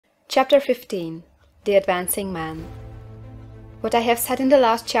Chapter 15. The Advancing Man. What I have said in the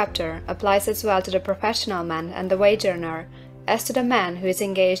last chapter applies as well to the professional man and the wage earner as to the man who is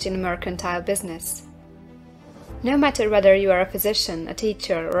engaged in mercantile business. No matter whether you are a physician, a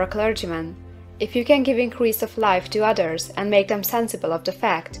teacher, or a clergyman, if you can give increase of life to others and make them sensible of the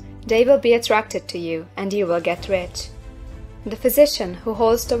fact, they will be attracted to you and you will get rich. The physician who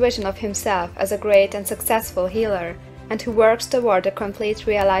holds the vision of himself as a great and successful healer, and who works toward the complete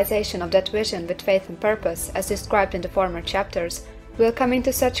realization of that vision with faith and purpose, as described in the former chapters, will come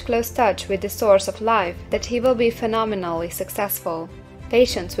into such close touch with the source of life that he will be phenomenally successful.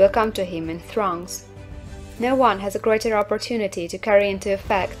 Patients will come to him in throngs. No one has a greater opportunity to carry into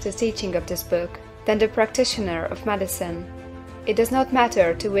effect the teaching of this book than the practitioner of medicine. It does not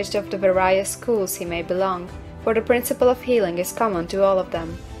matter to which of the various schools he may belong, for the principle of healing is common to all of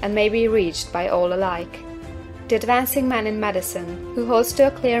them, and may be reached by all alike. The advancing man in medicine, who holds to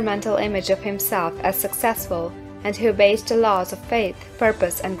a clear mental image of himself as successful, and who obeys the laws of faith,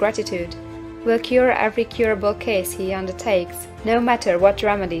 purpose, and gratitude, will cure every curable case he undertakes, no matter what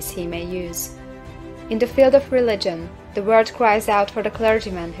remedies he may use. In the field of religion, the world cries out for the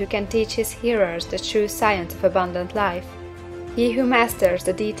clergyman who can teach his hearers the true science of abundant life. He who masters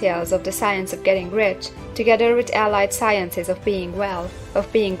the details of the science of getting rich, together with allied sciences of being well,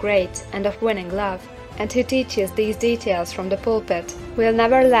 of being great, and of winning love, and who teaches these details from the pulpit, will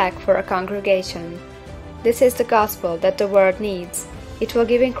never lack for a congregation. This is the gospel that the world needs. It will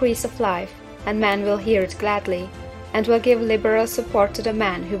give increase of life, and men will hear it gladly, and will give liberal support to the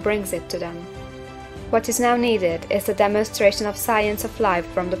man who brings it to them. What is now needed is the demonstration of science of life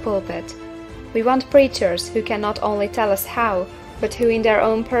from the pulpit. We want preachers who can not only tell us how, but who in their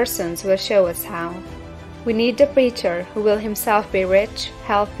own persons will show us how. We need the preacher who will himself be rich,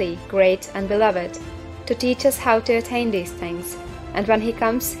 healthy, great, and beloved, to teach us how to attain these things, and when he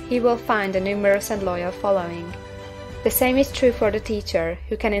comes he will find a numerous and loyal following. The same is true for the teacher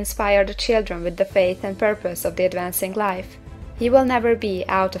who can inspire the children with the faith and purpose of the advancing life. He will never be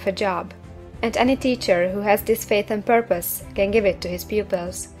out of a job. And any teacher who has this faith and purpose can give it to his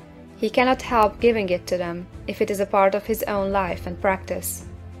pupils. He cannot help giving it to them if it is a part of his own life and practice.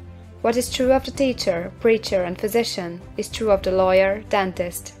 What is true of the teacher, preacher, and physician is true of the lawyer,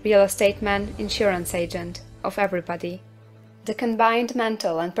 dentist, real estate man, insurance agent, of everybody. The combined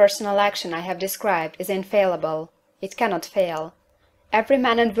mental and personal action I have described is infallible. It cannot fail. Every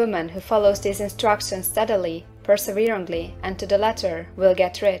man and woman who follows these instructions steadily, perseveringly, and to the letter will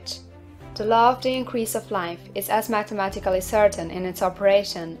get rich. The law of the increase of life is as mathematically certain in its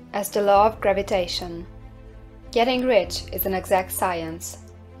operation as the law of gravitation. Getting rich is an exact science.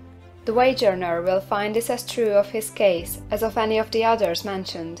 The wage earner will find this as true of his case as of any of the others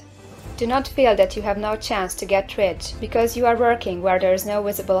mentioned. Do not feel that you have no chance to get rich because you are working where there is no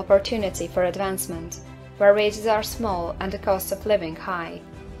visible opportunity for advancement, where wages are small and the cost of living high.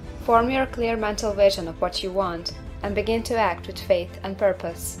 Form your clear mental vision of what you want, and begin to act with faith and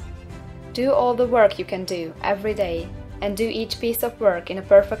purpose. Do all the work you can do every day, and do each piece of work in a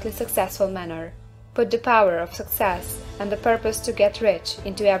perfectly successful manner. Put the power of success and the purpose to get rich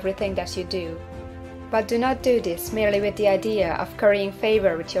into everything that you do. But do not do this merely with the idea of currying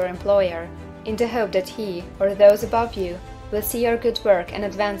favor with your employer, in the hope that he, or those above you, will see your good work and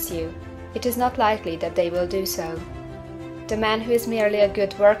advance you. It is not likely that they will do so. The man who is merely a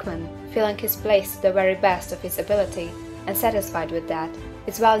good workman, filling his place to the very best of his ability, and satisfied with that,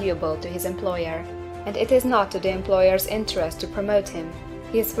 is valuable to his employer, and it is not to the employer's interest to promote him.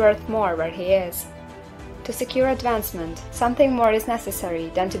 He is worth more where he is. To secure advancement, something more is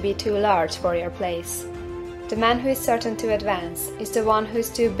necessary than to be too large for your place. The man who is certain to advance is the one who is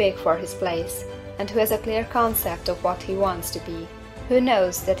too big for his place, and who has a clear concept of what he wants to be, who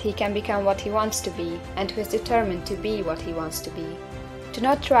knows that he can become what he wants to be, and who is determined to be what he wants to be. Do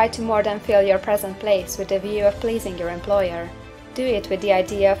not try to more than fill your present place with the view of pleasing your employer. Do it with the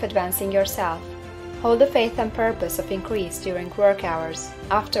idea of advancing yourself. Hold the faith and purpose of increase during work hours,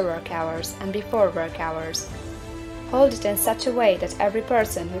 after work hours, and before work hours. Hold it in such a way that every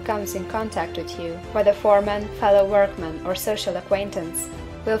person who comes in contact with you, whether foreman, fellow workman, or social acquaintance,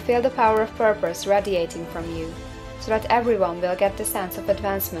 will feel the power of purpose radiating from you, so that everyone will get the sense of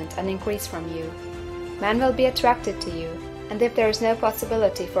advancement and increase from you. Men will be attracted to you, and if there is no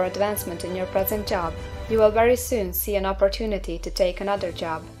possibility for advancement in your present job, you will very soon see an opportunity to take another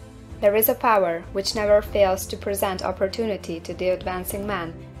job. There is a power which never fails to present opportunity to the advancing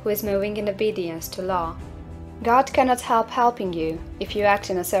man who is moving in obedience to law. God cannot help helping you if you act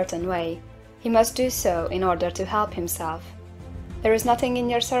in a certain way. He must do so in order to help himself. There is nothing in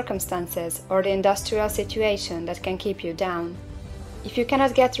your circumstances or the industrial situation that can keep you down. If you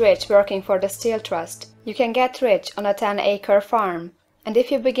cannot get rich working for the Steel Trust, you can get rich on a 10-acre farm, and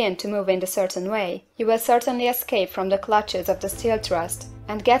if you begin to move in a certain way, you will certainly escape from the clutches of the Steel Trust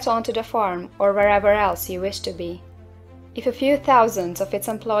and get on to the farm or wherever else you wish to be. If a few thousands of its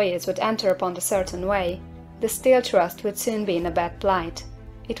employees would enter upon the certain way, the Steel Trust would soon be in a bad plight.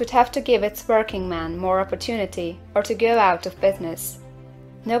 It would have to give its working men more opportunity or to go out of business.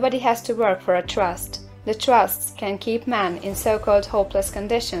 Nobody has to work for a trust. The trusts can keep men in so-called hopeless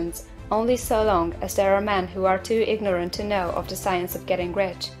conditions only so long as there are men who are too ignorant to know of the science of getting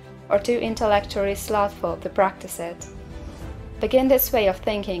rich, or too intellectually slothful to practice it. Begin this way of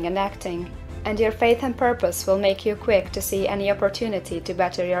thinking and acting, and your faith and purpose will make you quick to see any opportunity to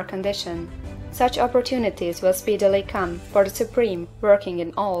better your condition. Such opportunities will speedily come, for the Supreme, working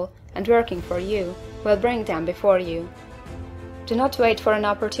in all, and working for you, will bring them before you. Do not wait for an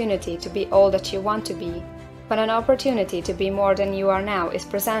opportunity to be all that you want to be. When an opportunity to be more than you are now is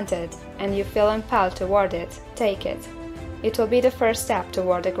presented, and you feel impelled toward it, take it. It will be the first step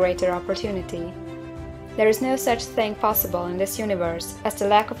toward a greater opportunity. There is no such thing possible in this universe as the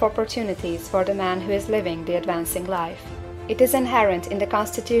lack of opportunities for the man who is living the advancing life. It is inherent in the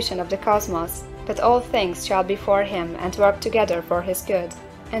constitution of the cosmos that all things shall be for him and work together for his good,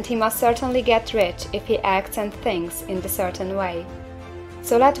 and he must certainly get rich if he acts and thinks in the certain way.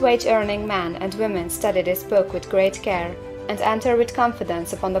 So let wage-earning men and women study this book with great care, and enter with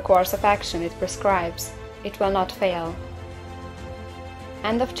confidence upon the course of action it prescribes. It will not fail.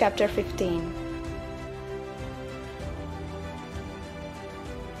 End of chapter 15.